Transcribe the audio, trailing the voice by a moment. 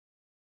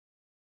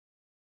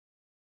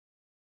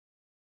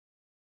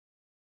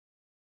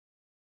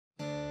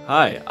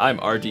Hi, I'm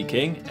RD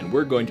King, and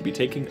we're going to be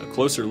taking a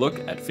closer look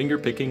at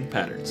fingerpicking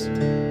patterns.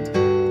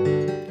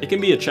 It can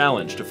be a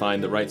challenge to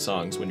find the right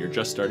songs when you're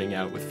just starting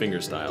out with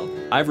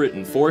fingerstyle. I've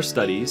written 4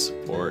 studies,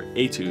 or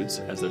etudes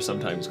as they're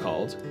sometimes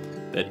called,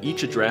 that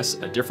each address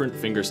a different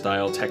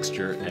fingerstyle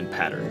texture and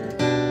pattern.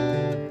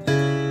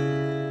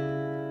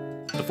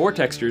 The 4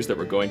 textures that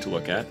we're going to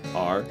look at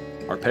are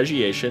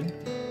arpeggiation,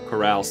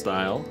 chorale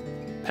style,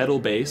 pedal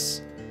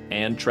bass,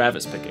 and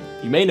Travis picking.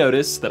 You may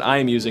notice that I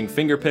am using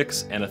finger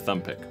picks and a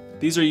thumb pick.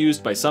 These are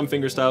used by some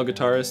fingerstyle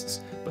guitarists,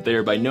 but they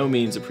are by no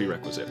means a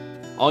prerequisite.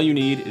 All you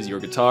need is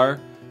your guitar,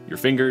 your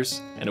fingers,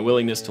 and a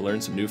willingness to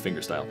learn some new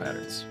fingerstyle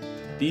patterns.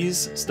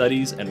 These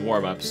studies and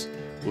warm-ups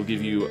will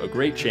give you a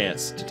great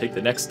chance to take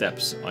the next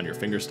steps on your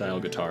fingerstyle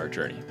guitar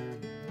journey.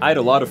 I had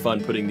a lot of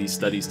fun putting these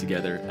studies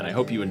together, and I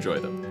hope you enjoy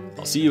them.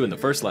 I'll see you in the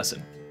first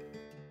lesson.